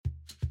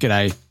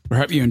G'day, we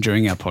hope you're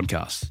enjoying our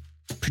podcast.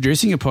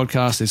 Producing a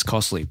podcast is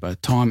costly, both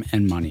time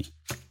and money.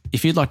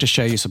 If you'd like to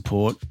show your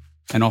support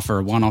and offer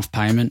a one-off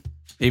payment,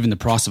 even the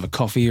price of a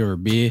coffee or a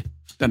beer,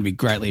 that'd be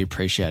greatly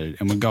appreciated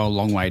and would go a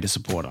long way to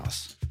support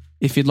us.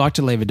 If you'd like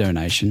to leave a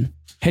donation,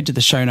 head to the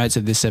show notes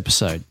of this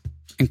episode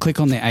and click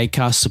on the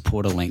Acast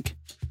supporter link.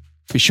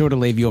 Be sure to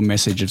leave your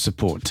message of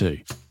support too.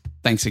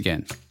 Thanks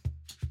again.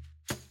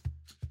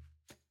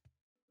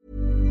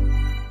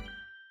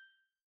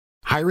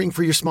 Hiring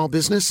for your small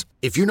business?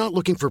 If you're not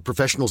looking for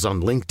professionals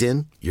on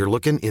LinkedIn, you're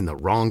looking in the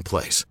wrong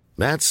place.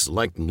 That's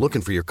like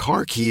looking for your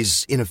car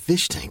keys in a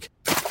fish tank.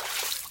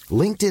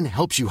 LinkedIn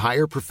helps you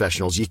hire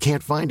professionals you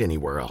can't find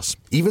anywhere else,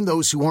 even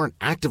those who aren't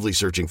actively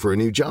searching for a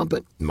new job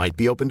but might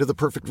be open to the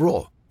perfect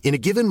role. In a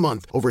given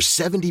month, over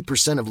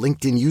 70% of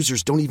LinkedIn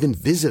users don't even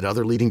visit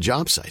other leading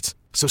job sites.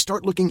 So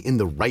start looking in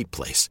the right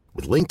place.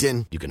 With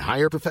LinkedIn, you can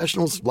hire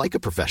professionals like a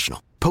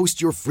professional.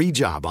 Post your free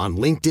job on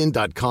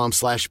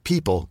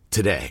linkedin.com/people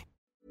today.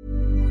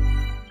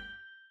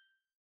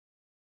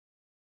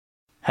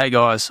 Hey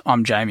guys,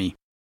 I'm Jamie.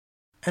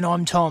 And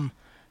I'm Tom.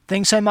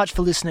 Thanks so much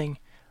for listening.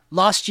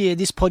 Last year,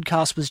 this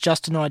podcast was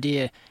just an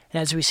idea,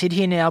 and as we sit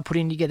here now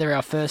putting together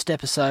our first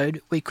episode,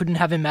 we couldn't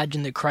have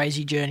imagined the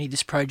crazy journey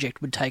this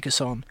project would take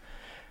us on.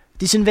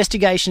 This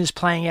investigation is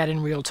playing out in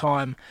real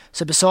time,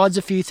 so besides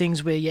a few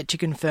things we're yet to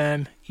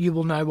confirm, you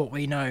will know what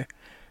we know.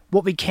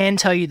 What we can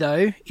tell you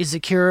though, is the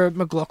Kira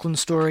McLaughlin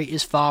story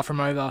is far from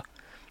over.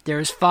 There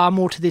is far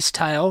more to this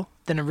tale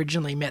than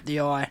originally met the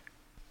eye.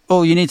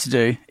 All you need to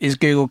do is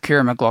Google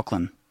Kira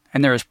McLaughlin,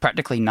 and there is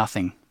practically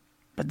nothing.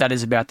 But that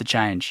is about to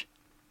change.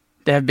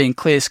 There have been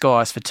clear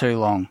skies for too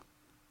long.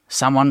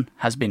 Someone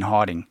has been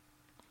hiding.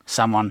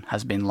 Someone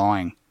has been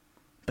lying.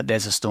 But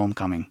there's a storm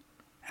coming,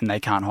 and they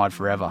can't hide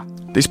forever.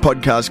 This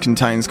podcast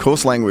contains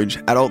coarse language,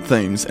 adult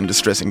themes, and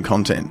distressing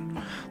content.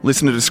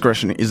 Listener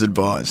discretion is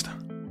advised.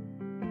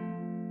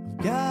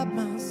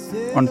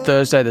 On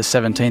Thursday the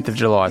 17th of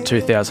July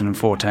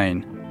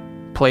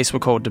 2014, police were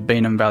called to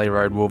Beenham Valley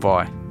Road,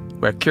 Wolvi,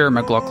 where Kira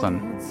McLaughlin,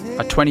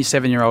 a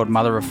 27-year-old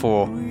mother of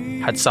four,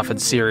 had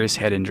suffered serious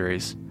head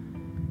injuries.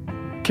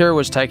 Kira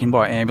was taken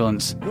by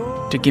ambulance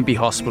to Gympie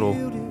Hospital,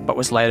 but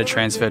was later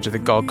transferred to the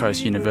Gold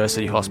Coast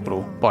University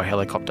Hospital by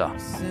helicopter.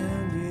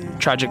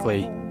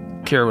 Tragically,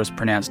 Kira was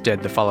pronounced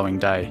dead the following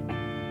day.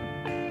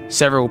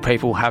 Several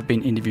people have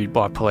been interviewed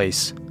by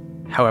police,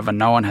 however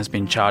no one has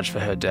been charged for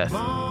her death.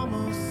 I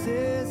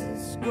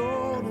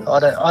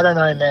don't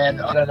know, man.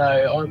 I don't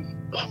know.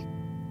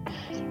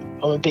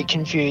 I'm a bit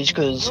confused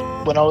because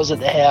when I was at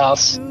the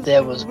house,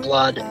 there was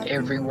blood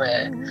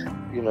everywhere.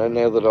 You know,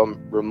 now that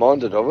I'm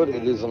reminded of it,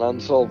 it is an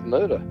unsolved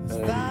murder.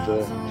 And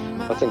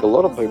I think a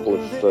lot of people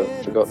have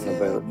forgotten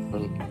about it.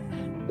 And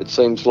it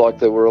seems like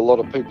there were a lot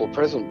of people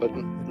present, but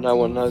no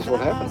one knows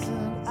what happened.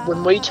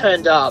 When we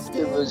turned up,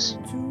 it was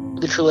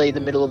literally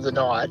the middle of the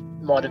night.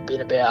 Might have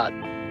been about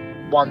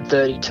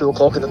 1:30, 2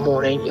 o'clock in the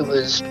morning.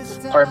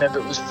 I remember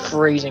it was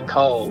freezing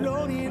cold.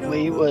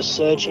 We were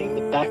searching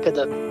the back of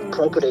the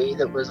property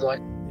that was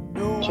like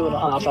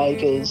 2.5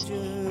 acres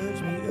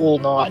all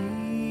night.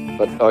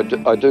 But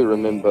I do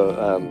remember,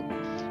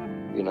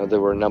 there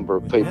were a number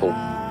of people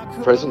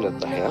present at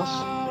the house.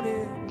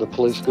 The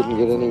police couldn't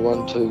get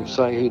anyone to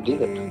say who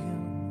did it.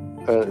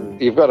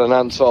 You've got an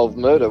unsolved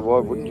murder, why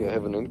wouldn't you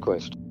have an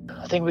inquest?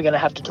 I think we're going to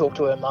have to talk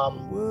to her mum.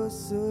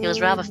 He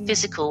was rather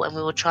physical and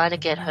we were trying to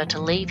get her to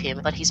leave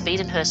him, but he's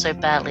beaten her so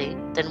badly,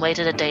 then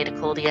waited a day to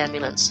call the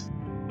ambulance.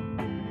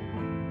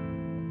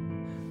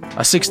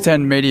 A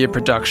 610 media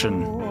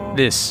production.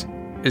 This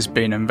is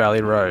Beenham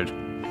Valley Road,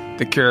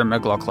 the Kira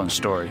McLaughlin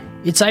story.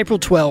 It's April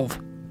 12,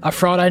 a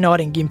Friday night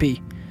in Gympie.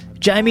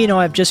 Jamie and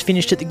I have just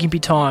finished at the Gympie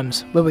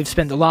Times, where we've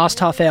spent the last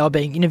half hour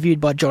being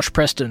interviewed by Josh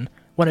Preston,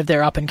 one of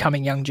their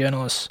up-and-coming young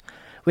journalists.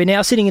 We're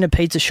now sitting in a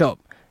pizza shop.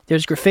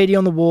 There's graffiti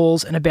on the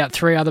walls and about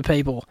 3 other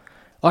people.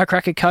 I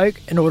crack a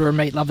Coke and order a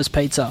Meat Lover's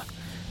pizza.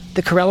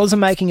 The Corellas are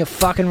making a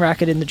fucking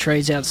racket in the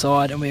trees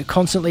outside, and we are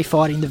constantly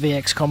fighting the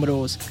VX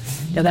Commodores.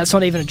 Now that's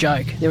not even a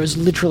joke. There is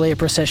literally a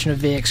procession of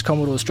VX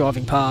Commodores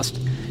driving past.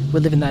 We're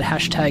living that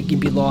hashtag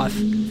Gympie life.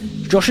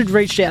 Josh had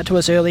reached out to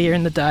us earlier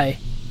in the day.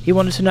 He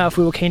wanted to know if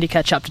we were keen to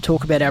catch up to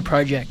talk about our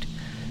project.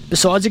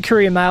 Besides a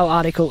Courier Mail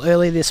article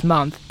earlier this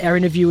month, our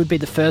interview would be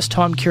the first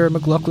time Kira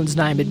McLaughlin's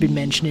name had been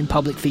mentioned in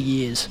public for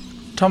years.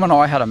 Tom and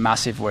I had a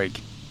massive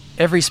week.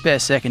 Every spare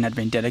second had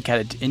been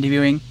dedicated to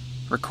interviewing,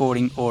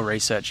 recording or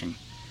researching.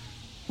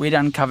 We'd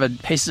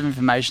uncovered pieces of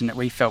information that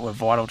we felt were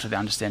vital to the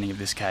understanding of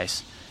this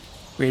case.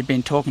 We had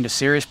been talking to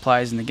serious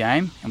players in the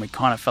game and we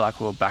kind of felt like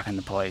we were backing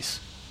the police.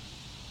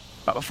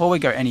 But before we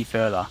go any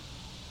further,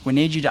 we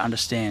need you to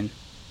understand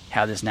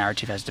how this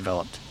narrative has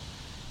developed,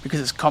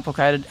 because it's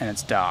complicated and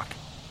it's dark.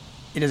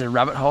 It is a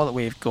rabbit hole that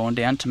we have gone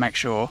down to make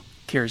sure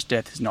Kira's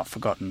death is not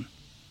forgotten.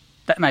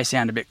 That may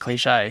sound a bit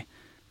cliche,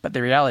 but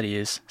the reality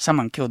is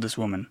someone killed this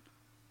woman,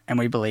 and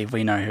we believe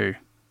we know who.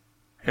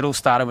 It all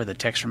started with a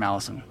text from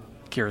Alison,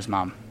 Kira's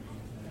mum.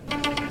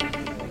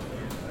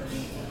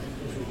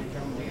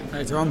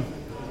 Hey Tom.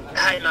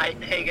 Hey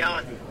mate, how you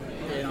going?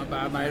 Yeah, not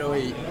bad mate.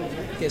 I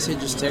guess he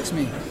just texted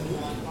me.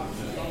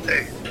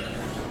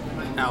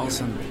 Who?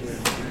 Alison.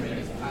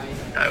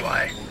 No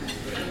way.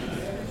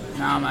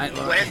 Nah, mate.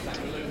 Like,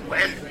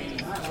 When?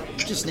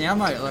 just now,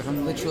 mate. Like,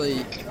 I'm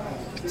literally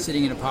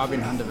sitting in a pub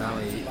in Hunter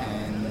Valley,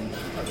 and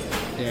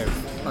yeah,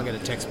 I get a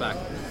text back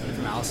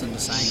from Alison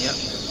just saying,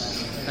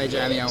 "Yep, hey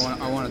Jamie,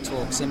 I want to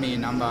talk. Send me your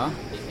number,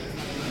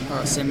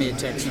 or send me a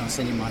text, and I'll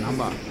send you my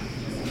number."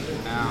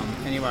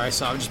 Anyway,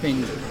 so I've just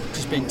been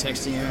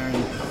texting her,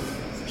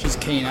 and she's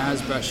keen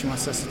as, but she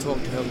wants us to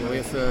talk to her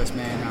lawyer first,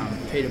 man.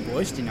 Peter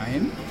Boyce, do you know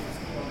him?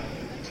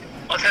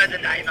 I've heard the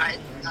name, mate.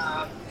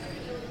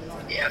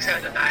 Yeah, I've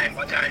heard the name.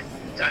 I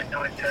don't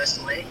know him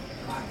personally.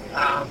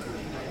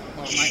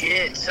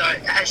 Shit. So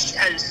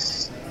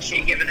has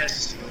she given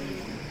us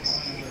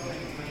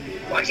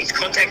like his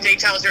contact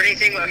details or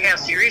anything? Like, how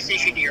serious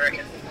is she, do you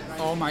reckon?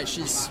 Oh, mate,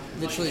 she's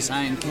literally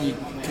saying, can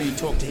you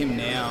talk to him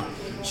now?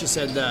 She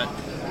said that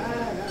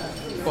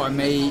by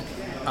me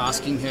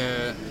asking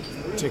her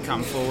to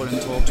come forward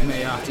and talk to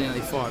me after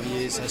nearly 5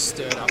 years has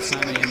stirred up so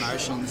many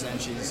emotions,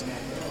 and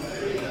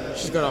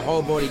she's got a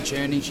whole body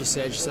churning. She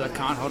said I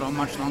can't hold on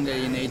much longer.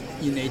 You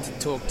need to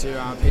talk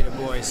to Peter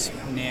Boyce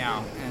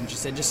now. And she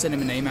said just send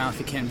him an email if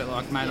you can. But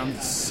like, mate, I'm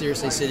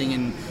seriously sitting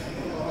in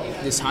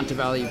this Hunter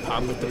Valley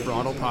pub with the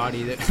bridal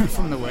party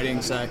from the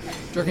wedding. So do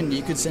you reckon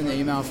you could send the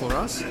email for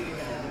us?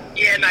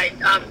 Yeah, mate.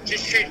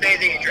 Just shoot me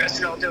the address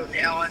and I'll do it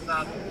now.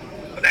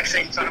 I'm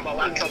actually in front of my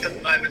laptop at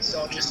the moment,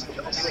 so I'll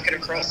flick it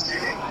across.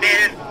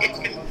 Man,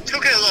 it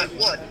took her like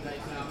what,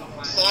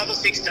 5 or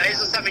 6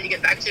 days or something to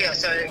get back to you.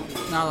 So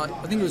no, like,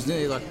 I think it was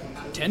nearly like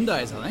 10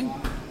 days. I think.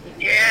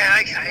 Yeah.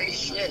 Okay.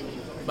 Shit.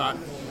 But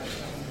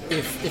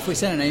if we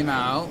send an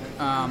email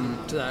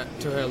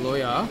to her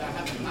lawyer,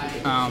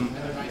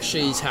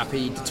 she's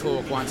happy to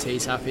talk once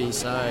he's happy.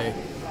 So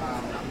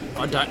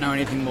I don't know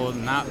anything more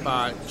than that,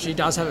 but she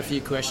does have a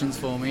few questions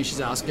for me.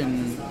 She's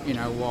asking,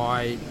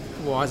 why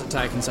is it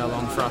taking so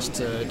long for us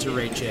to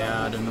reach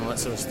out and all that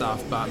sort of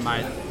stuff. But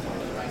mate,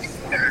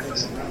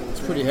 it's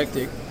pretty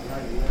hectic.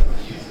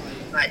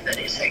 Mate, that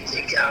is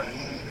hectic.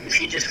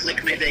 If you just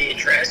flick me the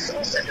address,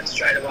 I'll send it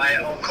straight away.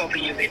 I'll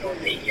copy you in on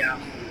the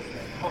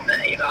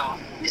email.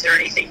 Is there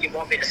anything you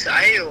want me to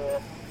say,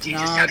 or do you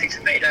just happy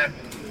for me to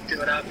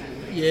do it up?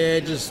 Yeah,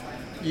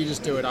 you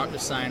just do it up,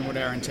 just saying what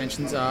our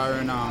intentions are.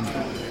 And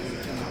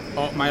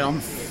mate, I'm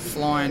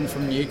flying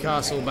from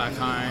Newcastle back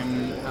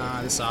home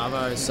this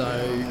Arvo, so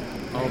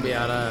I'll be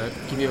able to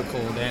give you a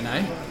call then,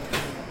 eh?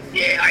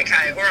 Yeah,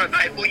 okay. All right,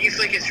 mate. Well, you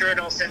flick it through and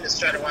I'll send it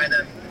straight away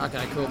then.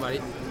 Okay, cool, buddy.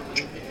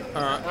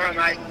 All right,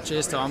 mate.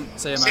 Cheers, Tom.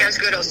 See you, mate. Sounds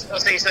good. I'll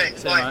see you soon.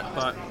 See Bye. you, mate.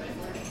 Bye.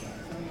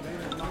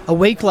 A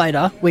week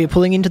later, we are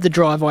pulling into the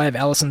driveway of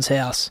Alison's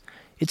house.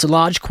 It's a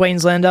large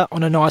Queenslander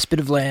on a nice bit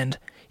of land.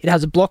 It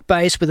has a block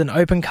base with an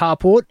open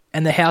carport,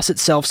 and the house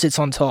itself sits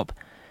on top.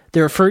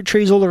 There are fruit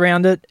trees all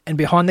around it, and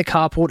behind the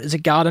carport is a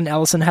garden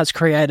Alison has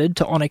created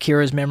to honour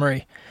Kira's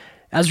memory.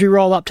 As we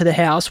roll up to the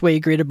house, we are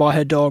greeted by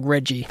her dog,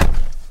 Reggie.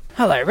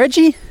 Hello,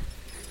 Reggie.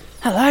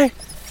 Hello.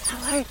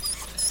 Hello.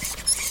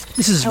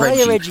 This is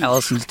Reggie,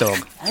 Alison's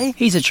dog. Hey.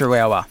 He's a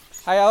Chihuahua.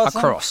 Hey, Alison.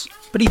 A cross.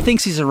 But he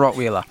thinks he's a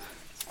Rottweiler.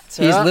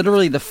 He is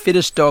literally the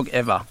fittest dog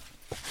ever.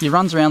 He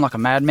runs around like a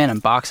madman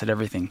and barks at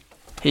everything.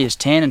 He is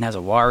tan and has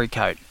a wiry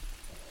coat.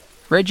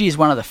 Reggie is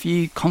one of the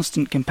few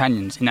constant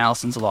companions in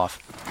Alison's life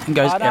and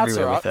goes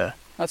everywhere with her.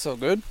 That's all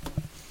good.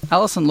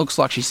 Alison looks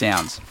like she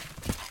sounds.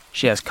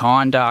 She has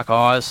kind, dark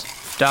eyes,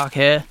 dark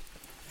hair,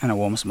 and a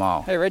warm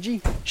smile. Hey,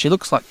 Reggie. She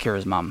looks like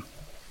Kira's mum.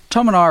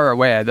 Tom and I are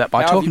aware that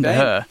by talking to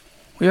her,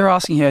 we are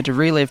asking her to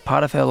relive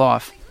part of her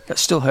life that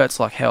still hurts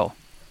like hell.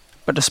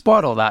 But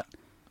despite all that,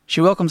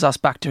 she welcomes us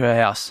back to her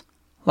house,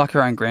 like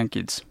her own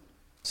grandkids.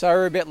 So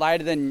we're a bit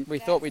later than we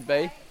thought we'd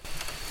be.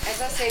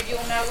 As I said, you'll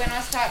know when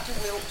I start to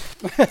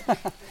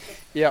wilt.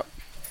 Yep.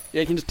 Yeah,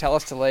 you can just tell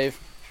us to leave.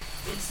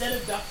 Instead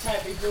of duct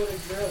tape, we built a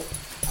drill.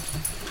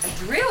 A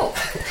drill?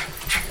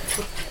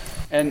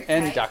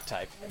 And duct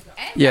tape.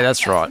 Yeah,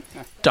 that's right.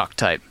 Duct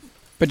tape.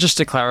 But just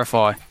to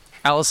clarify,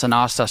 Alison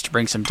asked us to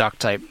bring some duct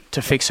tape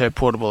to fix her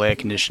portable air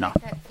conditioner.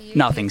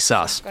 Nothing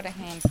sus. I've got a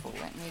handful.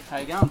 Let me... How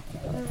you going?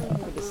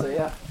 Good to see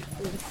ya.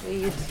 Good to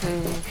see you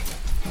too.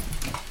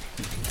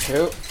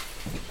 Cool.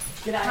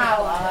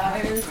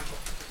 Hello.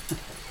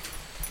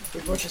 We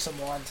brought you some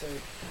wine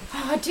too.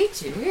 Oh,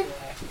 did you?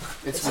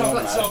 It's not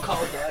warm, though.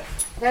 cold yet.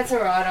 That's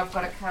alright, I've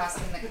got a cask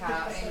in the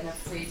car, in the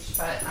fridge,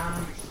 but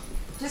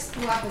just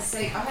pull up a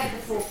seat. I had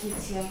the 4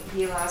 kids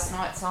here last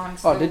night, so I'm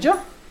still did you?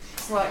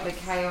 slightly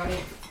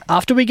chaotic.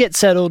 After we get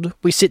settled,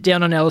 we sit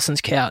down on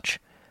Alison's couch.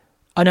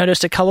 I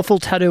noticed a colourful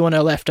tattoo on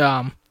her left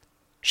arm.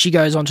 She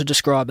goes on to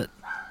describe it.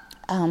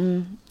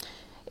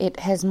 It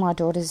has my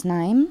daughter's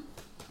name,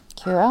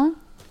 Kira.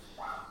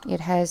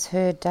 It has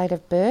her date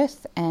of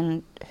birth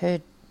and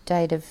her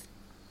date of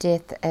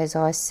death as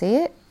I see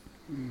it.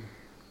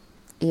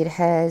 It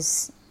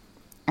has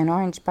an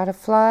orange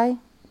butterfly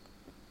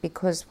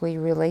because we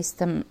released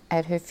them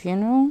at her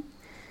funeral.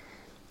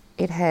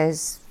 It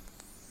has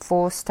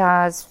 4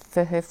 stars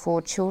for her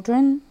 4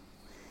 children,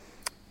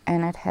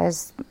 and it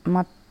has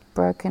my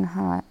broken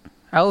heart.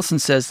 Alison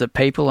says that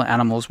people and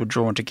animals were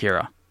drawn to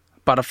Kira,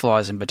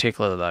 Butterflies in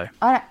particular, though.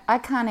 I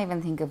can't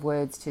even think of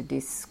words to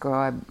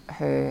describe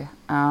her.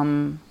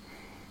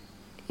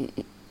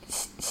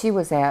 She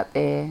was out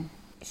there.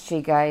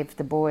 She gave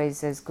the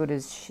boys as good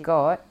as she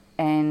got,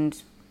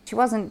 and she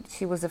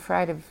was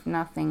afraid of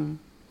nothing.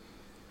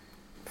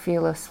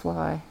 Fearless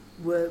fly.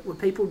 Were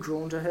people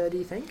drawn to her, do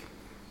you think?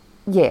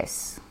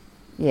 Yes.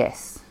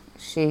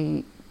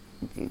 You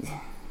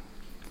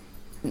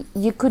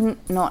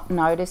couldn't not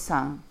notice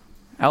her.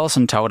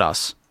 Alison told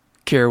us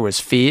Kira was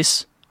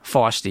fierce,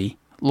 feisty,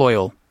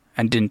 loyal,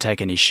 and didn't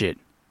take any shit.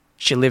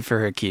 She lived for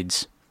her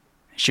kids.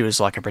 She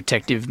was like a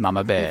protective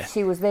mama bear. If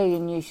she was there, you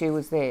knew she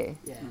was there.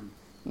 Yeah.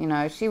 You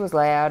know, she was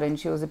loud and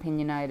she was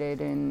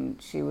opinionated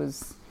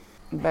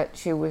but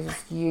she was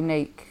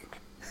unique.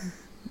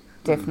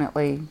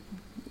 Definitely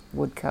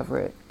would cover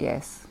it,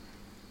 yes.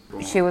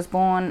 She was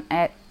born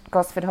at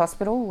Gosford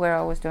Hospital, where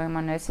I was doing my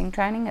nursing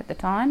training at the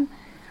time,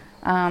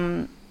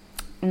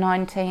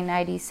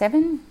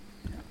 1987,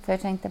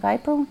 13th of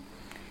April.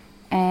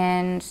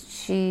 And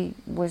she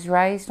was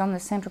raised on the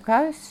Central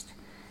Coast,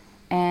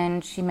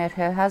 and she met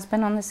her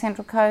husband on the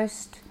Central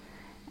Coast,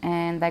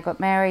 and they got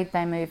married.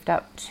 They moved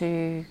up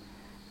to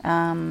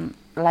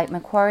Lake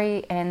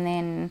Macquarie, and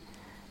then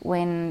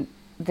when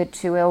the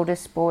two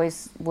eldest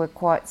boys were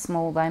quite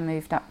small, they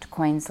moved up to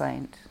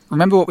Queensland.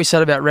 Remember what we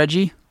said about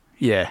Reggie?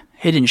 Yeah,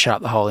 he didn't shut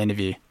up the whole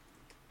interview.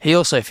 He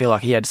also felt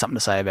like he had something to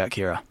say about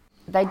Kira.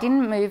 They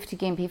didn't move to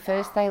Gympie.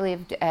 First they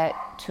lived at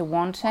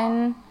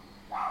Tewantin,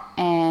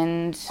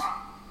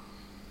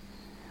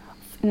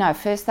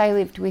 first they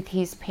lived with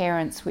his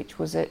parents, which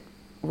was at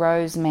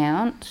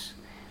Rosemount.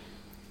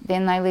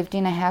 Then they lived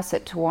in a house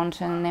at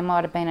Tewantin. There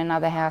might have been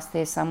another house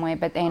there somewhere,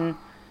 but then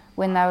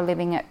when they were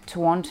living at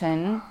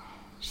Tewantin,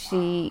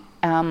 she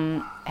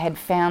had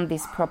found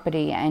this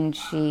property, and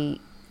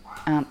she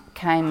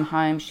came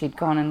home. She'd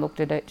gone and looked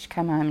at it. She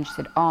came home and she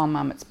said, "Oh,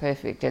 Mum, it's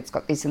perfect. It's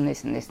got this and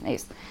this and this and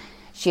this."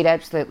 She'd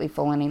absolutely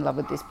fallen in love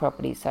with this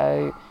property,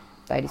 so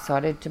they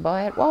decided to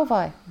buy it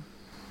Wildvie.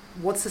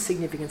 What's the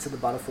significance of the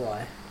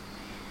butterfly?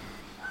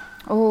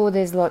 Oh,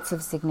 there's lots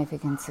of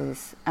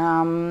significances.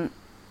 Like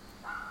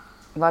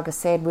I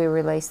said, we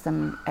released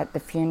them at the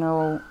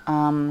funeral.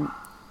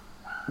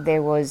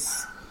 There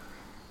was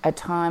a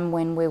time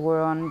when we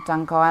were on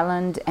Dunk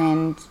Island,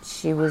 and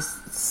she was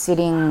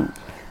sitting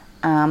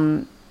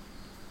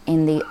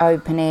in the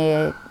open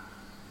air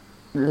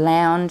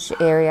lounge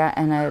area,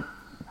 and a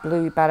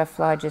blue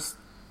butterfly just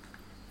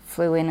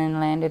flew in and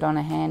landed on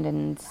her hand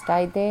and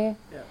stayed there.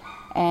 Yeah.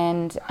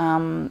 And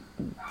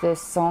the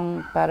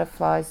song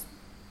Butterflies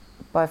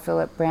by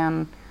Philip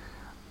Brown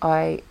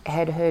I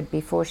had heard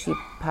before she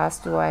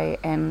passed away,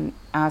 and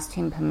asked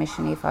him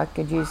permission if I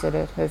could use it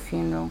at her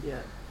funeral. Yeah.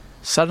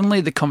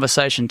 Suddenly the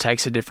conversation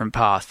takes a different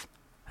path.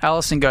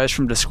 Alison goes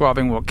from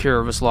describing what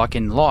Kira was like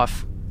in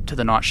life to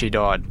the night she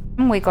died.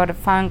 We got a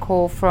phone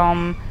call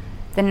from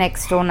the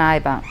next door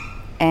neighbour,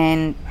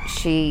 and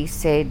she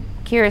said,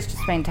 "Kira's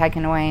just been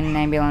taken away in an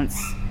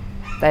ambulance.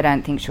 They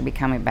don't think she'll be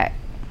coming back."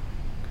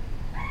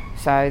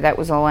 So that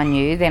was all I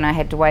knew. Then I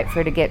had to wait for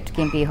her to get to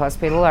Gympie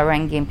Hospital. I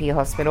rang Gympie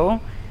Hospital,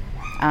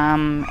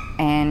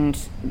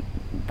 and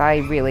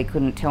they really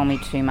couldn't tell me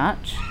too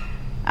much.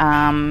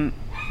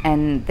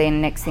 And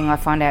then next thing I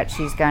find out,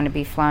 she's going to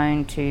be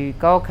flown to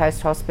Gold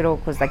Coast Hospital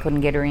because they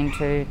couldn't get her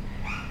into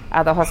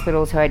other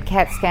hospitals who had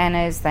CAT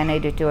scanners. They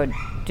needed to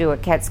do a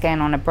CAT scan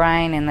on a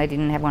brain, and they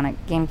didn't have one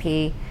at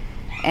Gympie.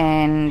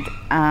 And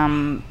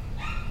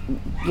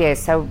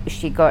so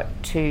she got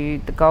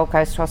to the Gold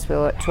Coast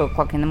Hospital at 2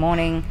 o'clock in the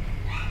morning.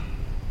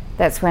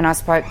 That's when I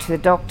spoke to the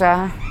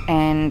doctor,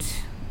 and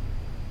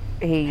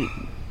he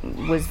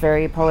was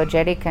very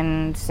apologetic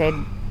and said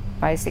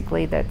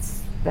basically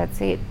that's it.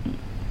 Did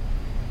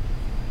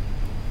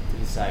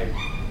he say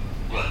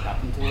what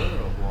happened to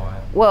her, or why?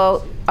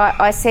 Well,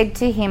 I said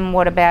to him,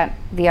 "What about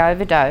the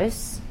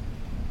overdose?"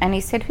 And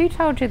he said, "Who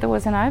told you there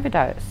was an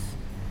overdose?"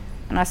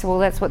 And I said, "Well,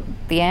 that's what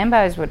the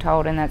ambos were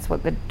told, and that's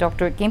what the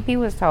doctor at Gympie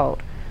was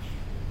told."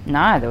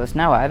 "No, there was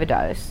no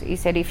overdose." He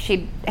said if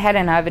she'd had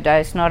an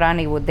overdose, not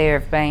only would there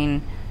have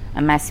been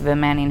a massive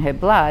amount in her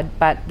blood,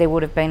 but there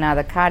would have been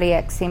other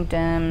cardiac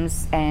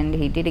symptoms, and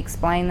he did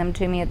explain them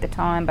to me at the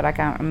time, but I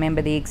can't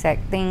remember the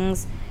exact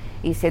things.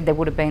 He said there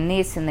would have been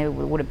this, and there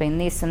would have been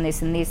this and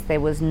this and this. There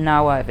was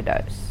no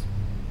overdose.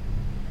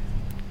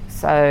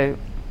 So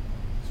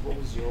what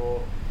was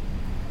your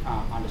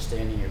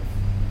understanding of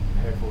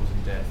her cause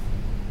of death?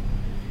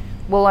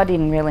 Well, I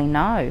didn't really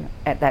know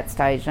at that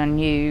stage. I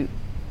knew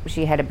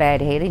she had a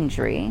bad head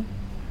injury.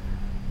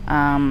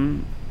 I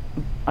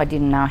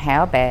didn't know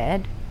how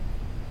bad.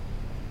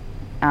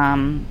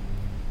 And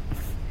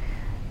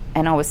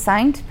I was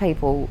saying to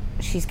people,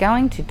 "She's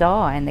going to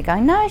die," and they're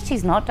going, "No,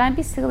 she's not. Don't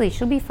be silly.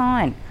 She'll be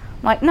fine."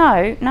 I'm like,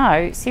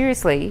 no,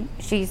 seriously,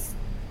 she's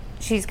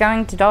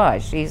going to die.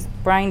 She's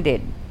brain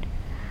dead.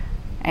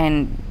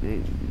 And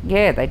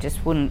they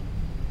just wouldn't.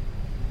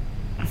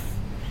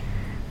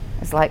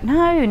 It's like,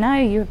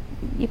 no, you're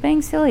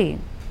being silly.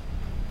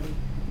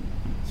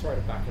 Sorry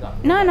to back it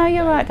up. No,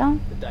 you're right,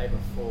 Dom. The day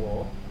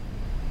before,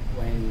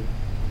 when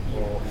it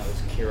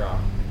was Kira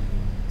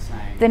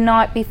The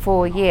night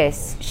before,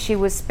 yes. She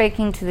was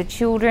speaking to the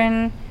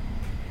children.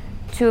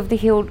 2 of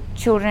the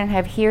children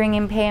have hearing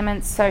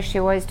impairments, so she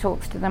always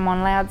talks to them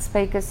on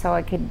loudspeaker, so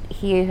I could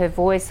hear her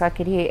voice, I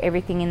could hear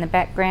everything in the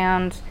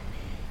background.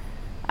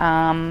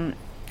 And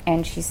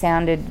she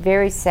sounded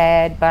very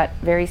sad but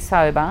very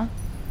sober.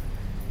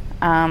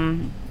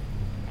 And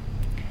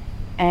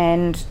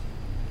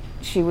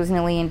she was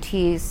nearly in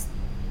tears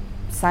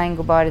saying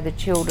goodbye to the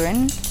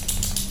children.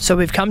 So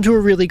we've come to a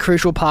really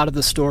crucial part of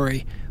the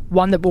story,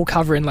 one that we'll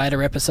cover in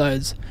later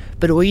episodes.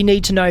 But all you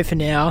need to know for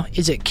now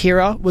is that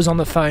Kira was on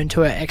the phone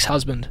to her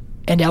ex-husband,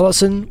 and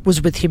Alison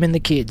was with him and the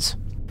kids.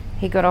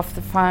 He got off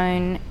the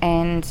phone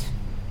and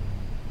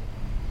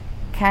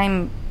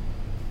came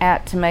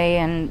out to me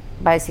and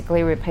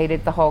basically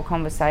repeated the whole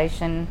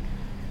conversation,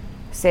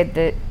 said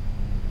that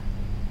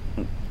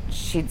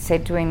she'd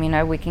said to him, you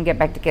know, we can get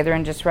back together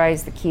and just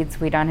raise the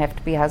kids, we don't have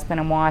to be husband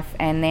and wife.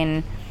 And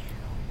then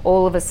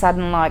all of a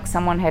sudden, like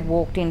someone had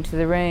walked into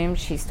the room,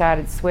 she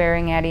started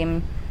swearing at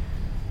him,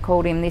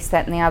 called him this,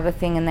 that and the other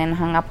thing, and then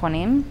hung up on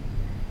him.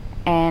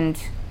 And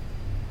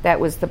that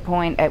was the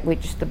point at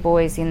which the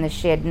boys in the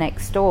shed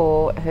next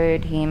door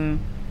heard him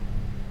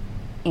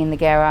in the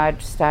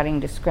garage starting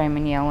to scream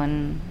and yell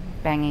and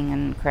banging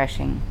and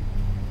crashing.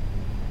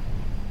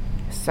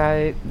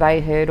 So they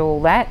heard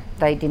all that.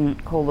 They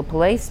didn't call the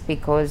police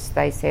because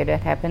they said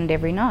it happened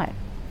every night.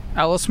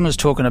 Alison was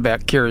talking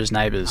about Kira's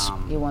neighbours.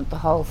 You want the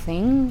whole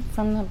thing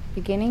from the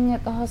beginning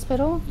at the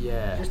hospital?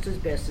 Yeah. Just as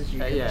best as you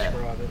can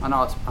describe it. I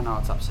know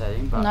it's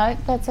upsetting, but No,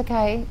 that's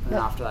okay. then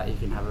after that you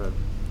can have a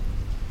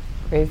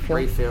Refill.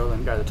 refill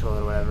and go to the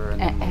toilet or whatever. And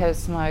then Have a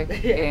smoke.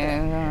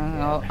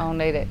 Yeah, I'll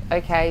need it.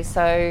 Okay,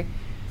 so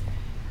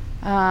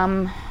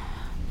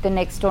the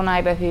next door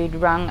neighbour who'd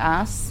rung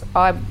us,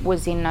 I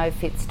was in no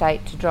fit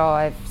state to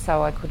drive,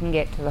 so I couldn't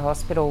get to the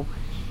hospital.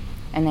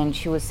 And then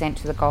she was sent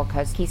to the Gold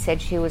Coast. He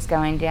said she was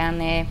going down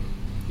there.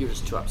 You were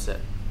just too upset.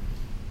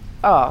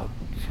 Oh,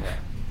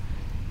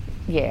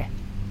 yeah.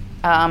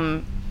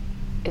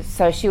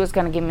 So she was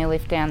going to give me a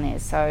lift down there.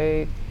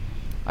 So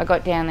I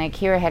got down there.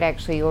 Kira had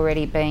actually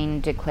already been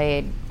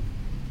declared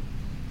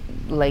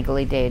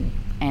legally dead,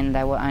 and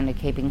they were only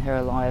keeping her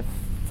alive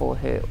for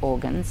her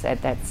organs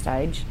at that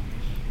stage.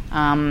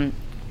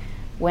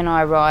 When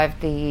I arrived,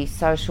 the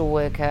social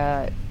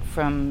worker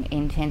from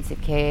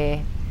intensive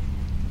care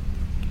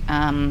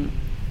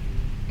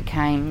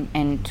came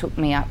and took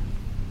me up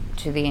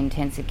to the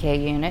intensive care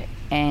unit,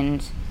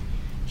 and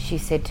she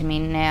said to me,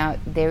 now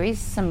there is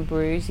some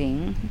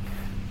bruising.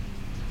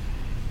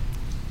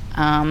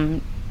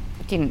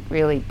 Didn't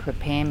really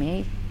prepare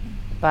me,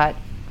 but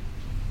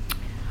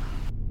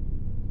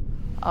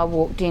I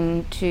walked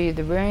into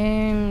the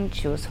room.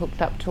 She was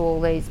hooked up to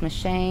all these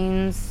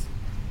machines.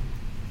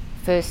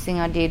 First thing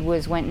I did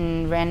was went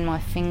and ran my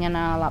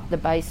fingernail up the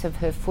base of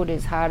her foot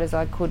as hard as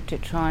I could to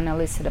try and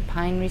elicit a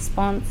pain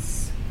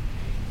response.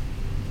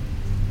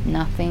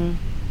 Nothing.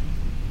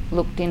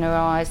 Looked in her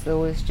eyes, there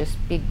was just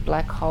big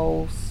black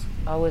holes.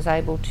 I was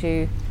able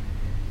to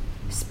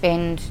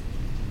spend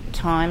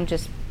time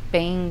just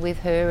being with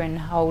her and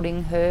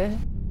holding her.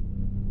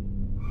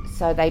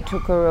 So they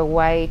took her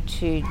away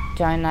to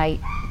donate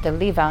the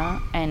liver,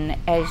 and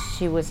as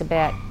she was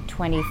about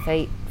 20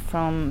 feet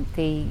from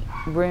the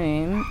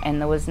room, and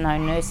there was no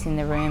nurse in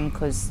the room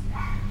because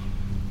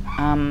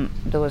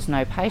there was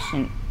no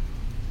patient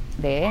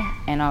there,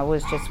 and I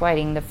was just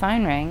waiting, the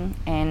phone rang,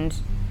 and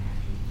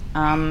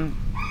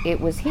it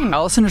was him.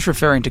 Alison is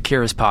referring to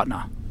Kira's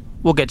partner.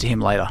 We'll get to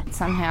him later.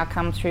 Somehow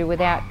come through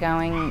without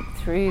going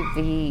through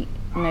the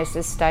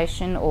nurse's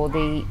station or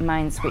the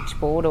main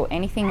switchboard or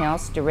anything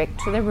else, direct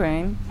to the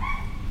room,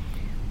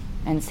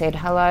 and said,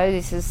 hello,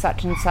 this is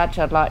such and such,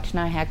 I'd like to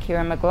know how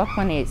Kira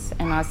McLaughlin is.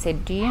 And I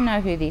said, do you know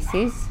who this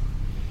is?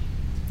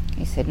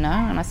 He said, no.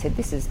 And I said,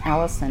 this is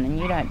Alison, and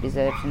you don't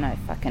deserve to know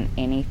fucking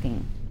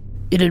anything.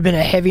 It had been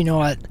a heavy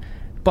night.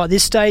 By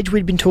this stage,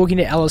 we'd been talking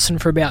to Alison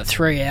for about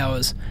 3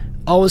 hours.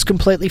 I was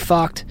completely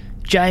fucked,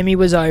 Jamie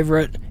was over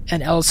it,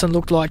 and Alison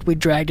looked like we'd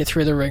dragged her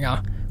through the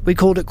ringer. We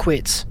called it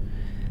quits.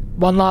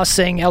 One last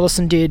thing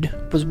Alison did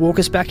was walk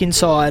us back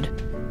inside.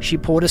 She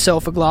poured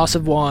herself a glass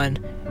of wine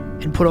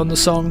and put on the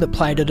song that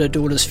played at her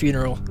daughter's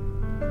funeral.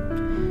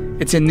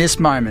 It's in this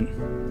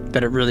moment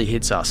that it really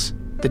hits us.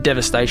 The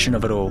devastation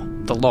of it all,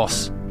 the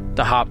loss,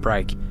 the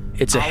heartbreak.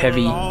 It's a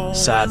heavy,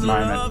 sad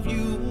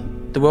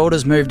moment. The world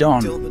has moved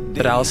on,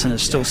 but Alison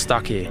is still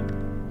stuck here.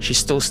 She's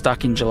still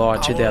stuck in July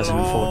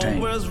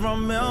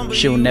 2014.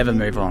 She'll never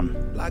move on.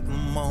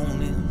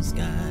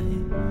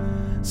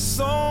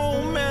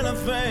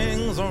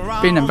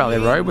 Bean and Valley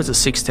Road was a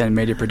 610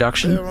 media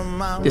production.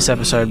 This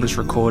episode was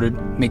recorded,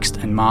 mixed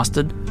and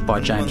mastered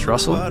by James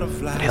Russell at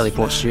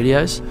Heliport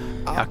Studios.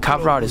 Our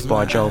cover art is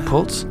by Joel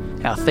Pultz.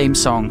 Our theme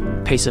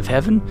song, Piece of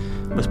Heaven,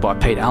 was by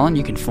Pete Allen.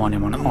 You can find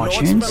him on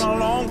iTunes.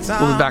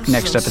 We'll be back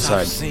next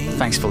episode.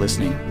 Thanks for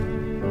listening.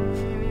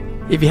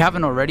 If you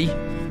haven't already,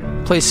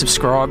 please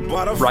subscribe,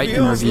 rate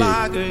and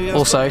review.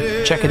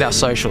 Also, check out our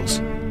socials,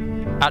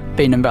 at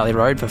Bean and Valley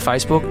Road for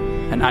Facebook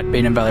and at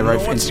Bean and Valley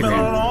Road for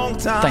Instagram.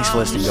 Thanks for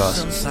listening, guys.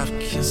 Since I've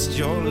kissed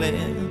your lips,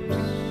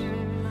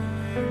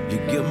 you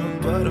give me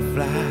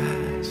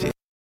butterflies. Yeah.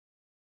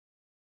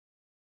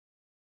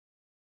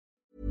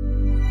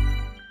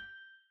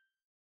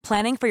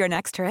 Planning for your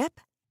next trip?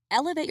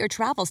 Elevate your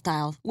travel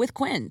style with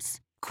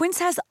Quince. Quince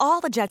has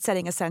all the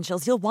jet-setting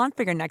essentials you'll want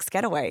for your next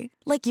getaway,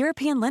 like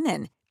European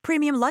linen,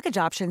 premium luggage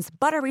options,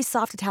 buttery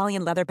soft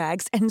Italian leather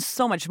bags, and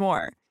so much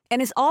more.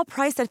 And is all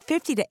priced at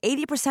 50 to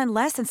 80%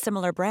 less than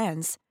similar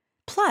brands.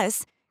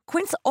 Plus,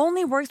 Quince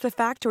only works with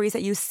factories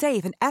that use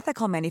safe and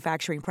ethical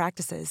manufacturing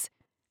practices.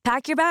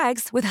 Pack your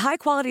bags with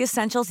high-quality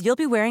essentials you'll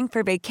be wearing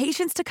for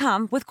vacations to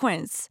come with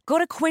Quince. Go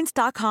to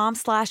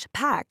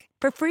quince.com/pack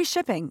for free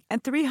shipping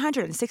and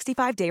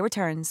 365-day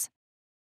returns.